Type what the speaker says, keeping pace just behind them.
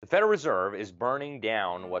Federal Reserve is burning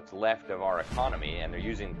down what's left of our economy, and they're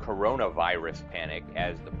using coronavirus panic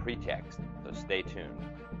as the pretext. So stay tuned.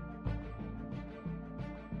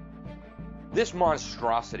 This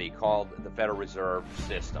monstrosity called the Federal Reserve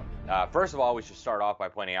System. First of all, we should start off by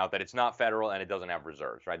pointing out that it's not federal and it doesn't have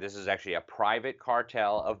reserves, right? This is actually a private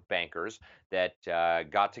cartel of bankers that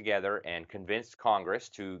got together and convinced Congress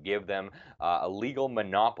to give them a legal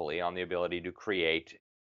monopoly on the ability to create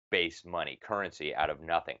base money, currency out of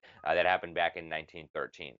nothing. That happened back in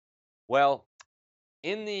 1913. Well,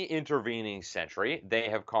 in the intervening century, they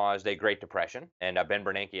have caused a Great Depression, and Ben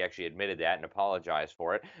Bernanke actually admitted that and apologized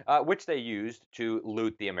for it, which they used to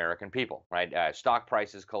loot the American people, right? Stock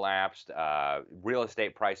prices collapsed, real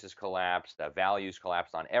estate prices collapsed, values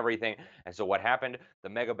collapsed on everything. And so what happened? The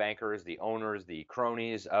mega bankers, the owners, the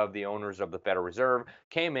cronies of the owners of the Federal Reserve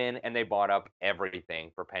came in and they bought up everything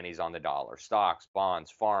for pennies on the dollar. Stocks, bonds,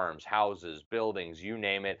 farms, houses, buildings, you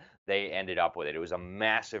name it, they ended up with it. It was a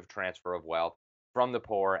massive transfer of wealth from the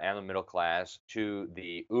poor and the middle class to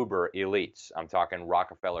the uber elites. I'm talking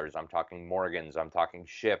Rockefellers, I'm talking Morgans, I'm talking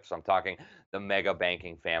Schiffs, I'm talking the mega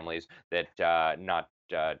banking families that not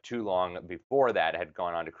too long before that had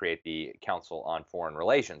gone on to create the Council on Foreign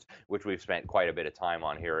Relations, which we've spent quite a bit of time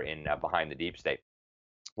on here in Behind the Deep State.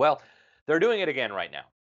 Well, they're doing it again right now.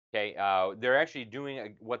 Okay, they're actually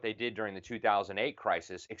doing what they did during the 2008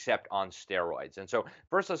 crisis, except on steroids. And so,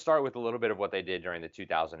 first, let's start with a little bit of what they did during the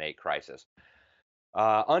 2008 crisis.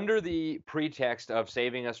 Under the pretext of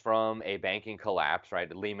saving us from a banking collapse, right?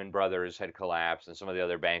 The Lehman Brothers had collapsed and some of the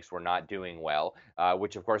other banks were not doing well,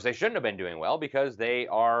 which of course they shouldn't have been doing well because they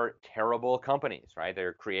are terrible companies, right?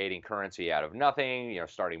 They're creating currency out of nothing,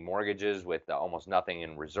 starting mortgages with almost nothing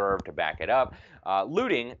in reserve to back it up,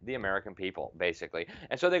 looting the American people, basically.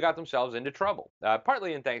 And so they got themselves into trouble,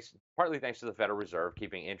 partly thanks to the Federal Reserve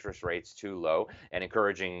keeping interest rates too low and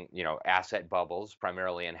encouraging, asset bubbles,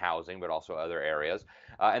 primarily in housing, but also other areas.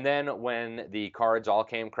 And then when the cards all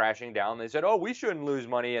came crashing down, they said, oh, we shouldn't lose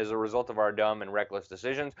money as a result of our dumb and reckless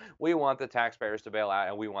decisions. We want the taxpayers to bail out,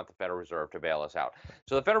 and we want the Federal Reserve to bail us out.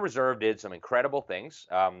 So the Federal Reserve did some incredible things.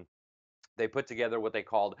 They put together what they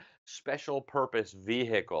called special purpose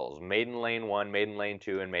vehicles, Maiden Lane 1, Maiden Lane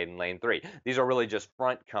 2, and Maiden Lane 3. These are really just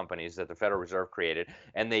front companies that the Federal Reserve created,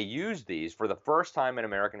 and they used these for the first time in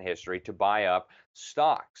American history to buy up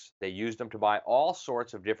stocks. They used them to buy all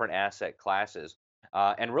sorts of different asset classes.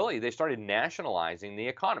 And really, they started nationalizing the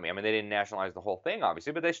economy. I mean, they didn't nationalize the whole thing,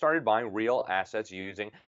 obviously, but they started buying real assets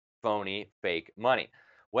using phony, fake money.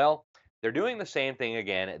 Well, they're doing the same thing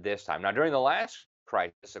again at this time. Now, during the last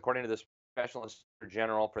crisis, according to the Special Inspector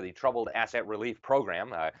General for the Troubled Asset Relief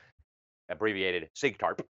Program, abbreviated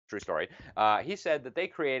SIGTARP, true story, he said that they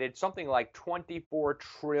created something like $24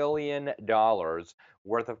 trillion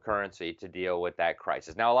worth of currency to deal with that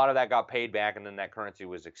crisis. Now, a lot of that got paid back, and then that currency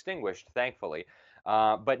was extinguished, thankfully.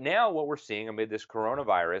 But now what we're seeing amid this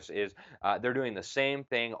coronavirus is they're doing the same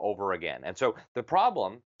thing over again. And so the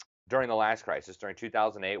problem during the last crisis, during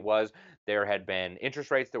 2008, was there had been interest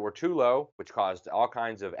rates that were too low, which caused all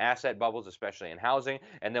kinds of asset bubbles, especially in housing.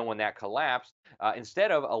 And then when that collapsed,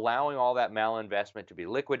 instead of allowing all that malinvestment to be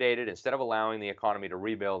liquidated, instead of allowing the economy to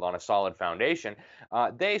rebuild on a solid foundation,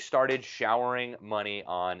 they started showering money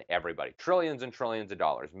on everybody, trillions and trillions of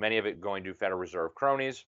dollars, many of it going to Federal Reserve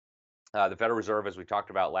cronies. The Federal Reserve, as we talked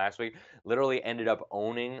about last week, literally ended up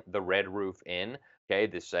owning the Red Roof Inn, okay,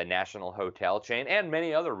 this national hotel chain, and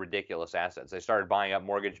many other ridiculous assets. They started buying up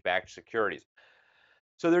mortgage-backed securities.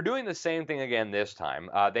 So they're doing the same thing again this time.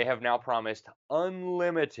 They have now promised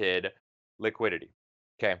unlimited liquidity.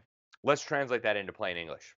 Okay, let's translate that into plain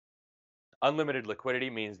English. Unlimited liquidity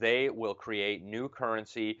means they will create new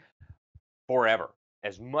currency forever,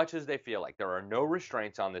 as much as they feel like. There are no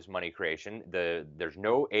restraints on this money creation. There's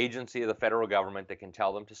no agency of the federal government that can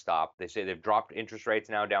tell them to stop. They say they've dropped interest rates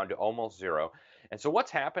now down to almost zero. And so what's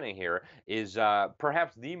happening here is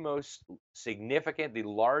perhaps the most significant, the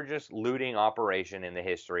largest looting operation in the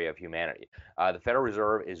history of humanity. The Federal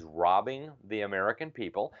Reserve is robbing the American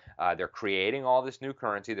people. They're creating all this new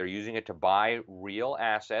currency. They're using it to buy real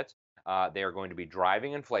assets. They are going to be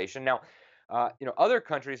driving inflation. Now, other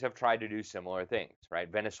countries have tried to do similar things,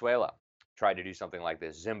 right? Venezuela tried to do something like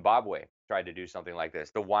this. Zimbabwe tried to do something like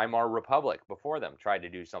this. The Weimar Republic before them tried to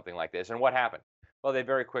do something like this. And what happened? Well, they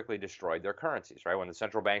very quickly destroyed their currencies, right? When the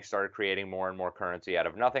central banks started creating more and more currency out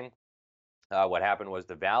of nothing, what happened was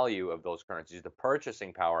the value of those currencies, the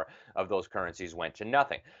purchasing power of those currencies went to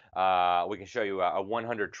nothing. We can show you a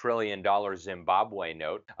 $100 trillion Zimbabwe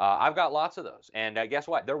note. I've got lots of those. And guess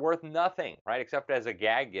what? They're worth nothing, right? Except as a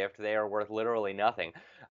gag gift, they are worth literally nothing.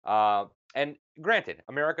 And Granted,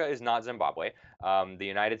 America is not Zimbabwe. The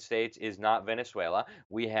United States is not Venezuela.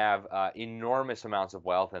 We have enormous amounts of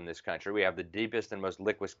wealth in this country. We have the deepest and most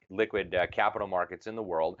liquid capital markets in the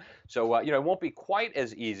world. So, it won't be quite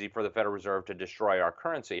as easy for the Federal Reserve to destroy our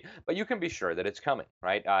currency, but you can be sure that it's coming,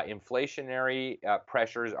 right? Inflationary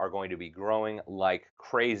pressures are going to be growing like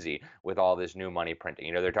crazy with all this new money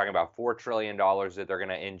printing. They're talking about $4 trillion that they're going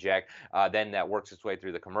to inject. Then that works its way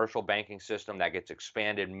through the commercial banking system. That gets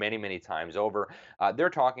expanded many, many times over. They're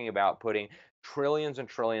talking about putting trillions and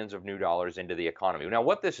trillions of new dollars into the economy. Now,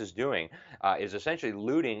 what this is doing is essentially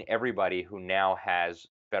looting everybody who now has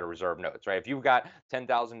Federal Reserve notes, right? If you've got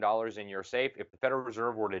 $10,000 in your safe, if the Federal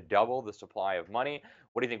Reserve were to double the supply of money,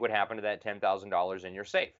 what do you think would happen to that $10,000 in your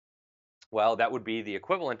safe? Well, that would be the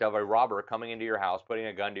equivalent of a robber coming into your house, putting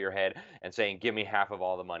a gun to your head, and saying, "Give me half of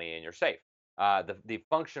all the money in your safe." The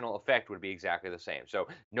functional effect would be exactly the same. So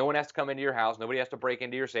no one has to come into your house, nobody has to break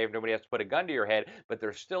into your safe, nobody has to put a gun to your head, but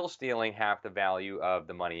they're still stealing half the value of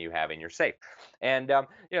the money you have in your safe. And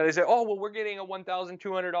they say, "Oh, well, we're getting a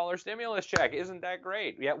 $1,200 stimulus check. Isn't that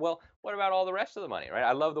great?" Yeah. Well, what about all the rest of the money, right?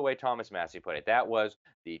 I love the way Thomas Massey put it. That was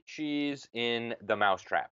the cheese in the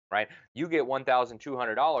mousetrap. Right? You get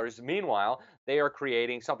 $1,200. Meanwhile, they are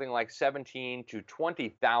creating something like $17,000 to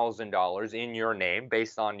 $20,000 in your name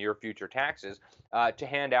based on your future taxes to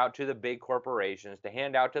hand out to the big corporations, to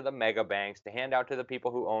hand out to the mega banks, to hand out to the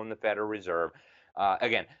people who own the Federal Reserve.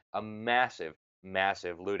 Again, a massive,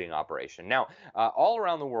 massive looting operation. Now, all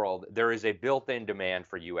around the world, there is a built-in demand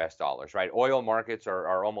for U.S. dollars, right? Oil markets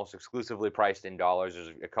are almost exclusively priced in dollars.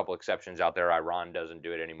 There's a couple exceptions out there. Iran doesn't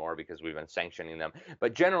do it anymore because we've been sanctioning them.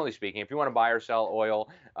 But generally speaking, if you want to buy or sell oil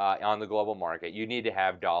on the global market, you need to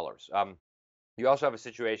have dollars. You also have a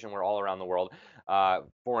situation where all around the world,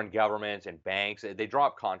 foreign governments and banks, they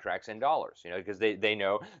drop contracts in dollars, because they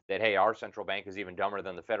know that, hey, our central bank is even dumber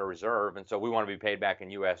than the Federal Reserve, and so we want to be paid back in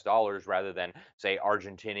U.S. dollars rather than, say,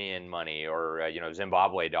 Argentinian money or,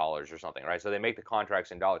 Zimbabwe dollars or something, right? So they make the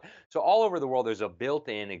contracts in dollars. So all over the world, there's a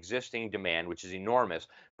built-in existing demand, which is enormous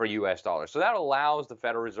for U.S. dollars. So that allows the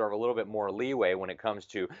Federal Reserve a little bit more leeway when it comes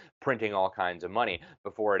to printing all kinds of money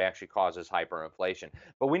before it actually causes hyperinflation.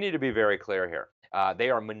 But we need to be very clear here. They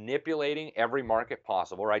are manipulating every market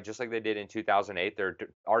possible, right? Just like they did in 2008. They're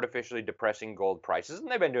artificially depressing gold prices,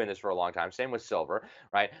 and they've been doing this for a long time. Same with silver,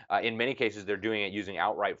 right? In many cases, they're doing it using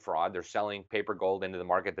outright fraud. They're selling paper gold into the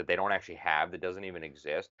market that they don't actually have, that doesn't even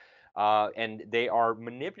exist. And they are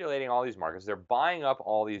manipulating all these markets. They're buying up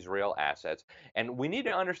all these real assets. And we need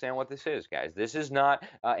to understand what this is, guys. This is not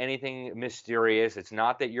anything mysterious. It's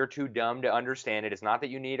not that you're too dumb to understand it. It's not that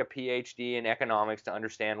you need a PhD in economics to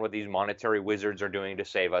understand what these monetary wizards are doing to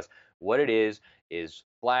save us. What it is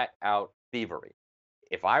flat out thievery.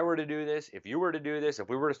 If I were to do this, if you were to do this, if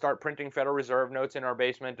we were to start printing Federal Reserve notes in our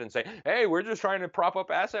basement and say, "Hey, we're just trying to prop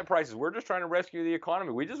up asset prices. We're just trying to rescue the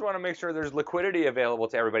economy. We just want to make sure there's liquidity available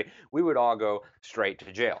to everybody," we would all go straight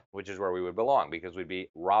to jail, which is where we would belong, because we'd be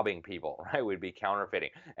robbing people, right? We'd be counterfeiting.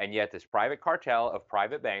 And yet this private cartel of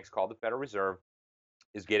private banks called the Federal Reserve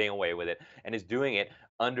is getting away with it and is doing it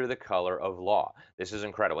under the color of law. This is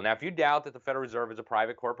incredible. Now, if you doubt that the Federal Reserve is a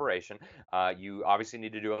private corporation, you obviously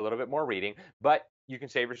need to do a little bit more reading, but you can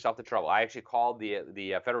save yourself the trouble. I actually called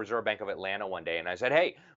the Federal Reserve Bank of Atlanta one day and I said,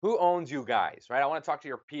 "Hey, who owns you guys?" Right? I want to talk to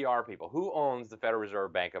your PR people. Who owns the Federal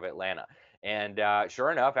Reserve Bank of Atlanta? And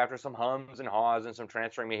sure enough, after some hums and haws and some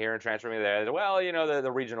transferring me here and transferring me there, well,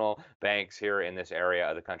 the regional banks here in this area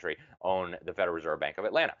of the country own the Federal Reserve Bank of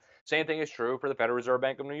Atlanta. Same thing is true for the Federal Reserve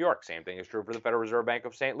Bank of New York. Same thing is true for the Federal Reserve Bank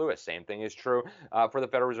of St. Louis. Same thing is true for the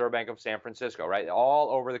Federal Reserve Bank of San Francisco, right?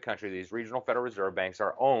 All over the country, these regional Federal Reserve banks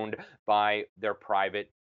are owned by their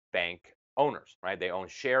private bank owners, right? They own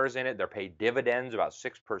shares in it. They're paid dividends, about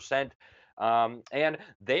 6%. And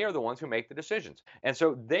they are the ones who make the decisions. And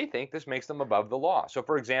so they think this makes them above the law. So,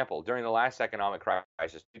 for example, during the last economic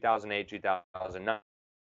crisis, 2008, 2009,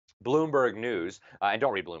 Bloomberg News, and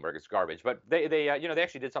don't read Bloomberg, it's garbage, but they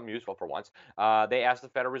actually did something useful for once. They asked the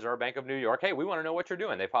Federal Reserve Bank of New York, "Hey, we want to know what you're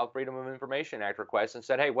doing." They filed Freedom of Information Act requests and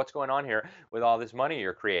said, "Hey, what's going on here with all this money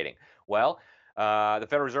you're creating?" Well, the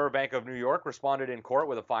Federal Reserve Bank of New York responded in court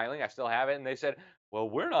with a filing. I still have it. And they said, "Well,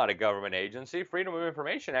 we're not a government agency. Freedom of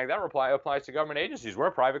Information Act, that applies to government agencies. We're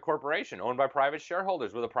a private corporation owned by private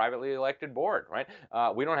shareholders with a privately elected board, right?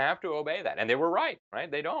 We don't have to obey that." And they were right,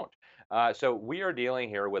 right? They don't. So we are dealing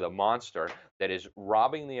here with a monster that is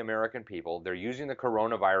robbing the American people. They're using the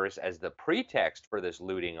coronavirus as the pretext for this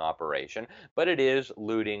looting operation, but it is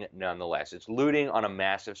looting nonetheless. It's looting on a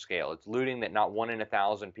massive scale. It's looting that not 1 in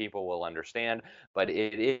 1,000 people will understand, but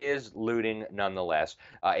it is looting nonetheless.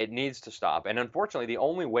 It needs to stop. And unfortunately, unfortunately, the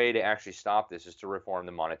only way to actually stop this is to reform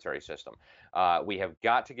the monetary system. We have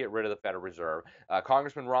got to get rid of the Federal Reserve.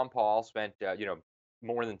 Congressman Ron Paul spent,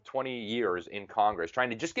 more than 20 years in Congress trying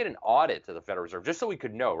to just get an audit to the Federal Reserve, just so we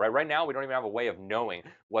could know. Right now, we don't even have a way of knowing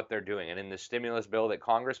what they're doing. And in the stimulus bill that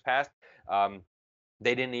Congress passed,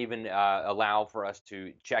 they didn't even allow for us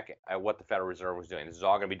to check what the Federal Reserve was doing. This is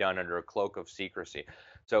all going to be done under a cloak of secrecy.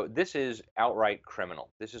 So this is outright criminal.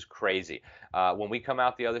 This is crazy. When we come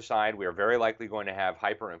out the other side, we are very likely going to have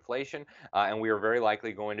hyperinflation, and we are very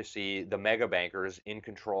likely going to see the mega bankers in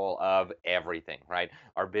control of everything, right?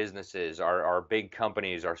 Our businesses, our big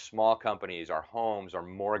companies, our small companies, our homes, our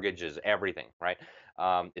mortgages, everything, right?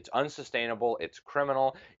 It's unsustainable. It's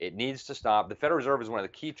criminal. It needs to stop. The Federal Reserve is one of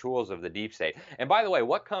the key tools of the deep state. And by the way,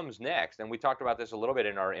 what comes next? And we talked about this a little bit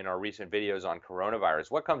in our recent videos on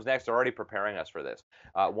coronavirus. What comes next? They're already preparing us for this.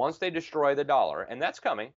 Once they destroy the dollar, and that's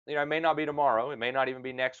coming. It may not be tomorrow. It may not even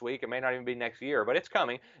be next week. It may not even be next year, but it's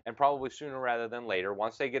coming, and probably sooner rather than later.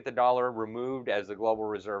 Once they get the dollar removed as the global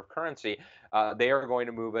reserve currency, they are going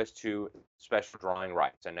to move us to special drawing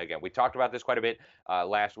rights. And again, we talked about this quite a bit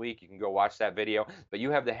last week. You can go watch that video. But you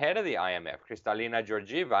have the head of the IMF, Kristalina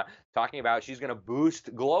Georgieva, talking about she's going to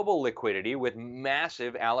boost global liquidity with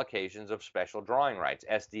massive allocations of special drawing rights,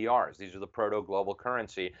 SDRs. These are the proto-global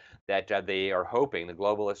currency that they are hoping, the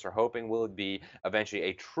globalists are hoping, will be eventually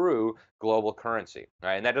a true global currency.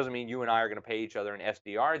 Right? And that doesn't mean you and I are going to pay each other in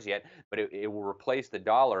SDRs yet, but it will replace the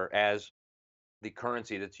dollar as the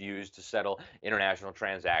currency that's used to settle international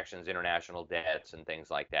transactions, international debts, and things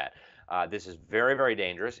like that. This is very, very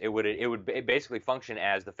dangerous. It would basically function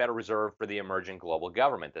as the Federal Reserve for the emerging global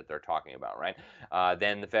government that they're talking about, right?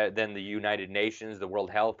 Then the United Nations, the World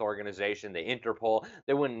Health Organization, the Interpol,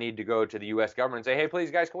 they wouldn't need to go to the U.S. government and say, hey, please,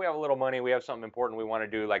 guys, can we have a little money? We have something important we want to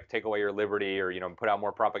do, like take away your liberty or put out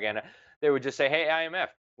more propaganda. They would just say, hey, IMF,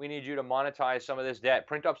 we need you to monetize some of this debt.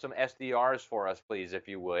 Print up some SDRs for us, please, if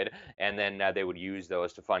you would. And then they would use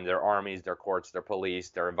those to fund their armies, their courts, their police,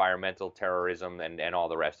 their environmental terrorism, and all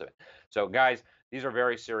the rest of it. So, guys, these are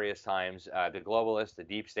very serious times. The globalists, the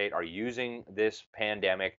deep state, are using this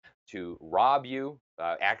pandemic to rob you,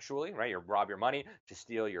 actually, right? Rob your money, to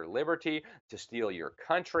steal your liberty, to steal your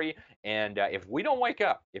country. And if we don't wake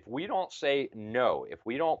up, if we don't say no, if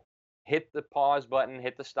we don't hit the pause button,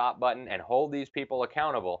 hit the stop button, and hold these people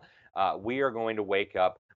accountable, we are going to wake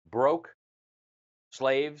up broke,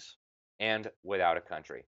 slaves, and without a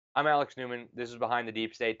country. I'm Alex Newman. This is Behind the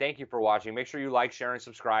Deep State. Thank you for watching. Make sure you like, share, and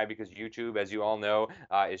subscribe because YouTube, as you all know,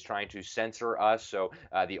 is trying to censor us. So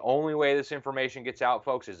the only way this information gets out,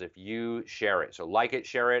 folks, is if you share it. So like it,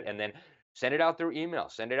 share it, and then send it out through email.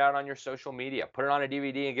 Send it out on your social media. Put it on a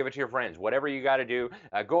DVD and give it to your friends. Whatever you got to do,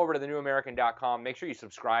 go over to thenewamerican.com. Make sure you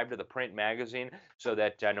subscribe to the print magazine so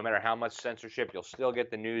that no matter how much censorship, you'll still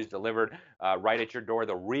get the news delivered right at your door,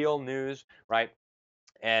 the real news, right?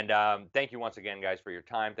 And thank you once again, guys, for your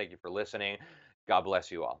time. Thank you for listening. God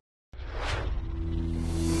bless you all.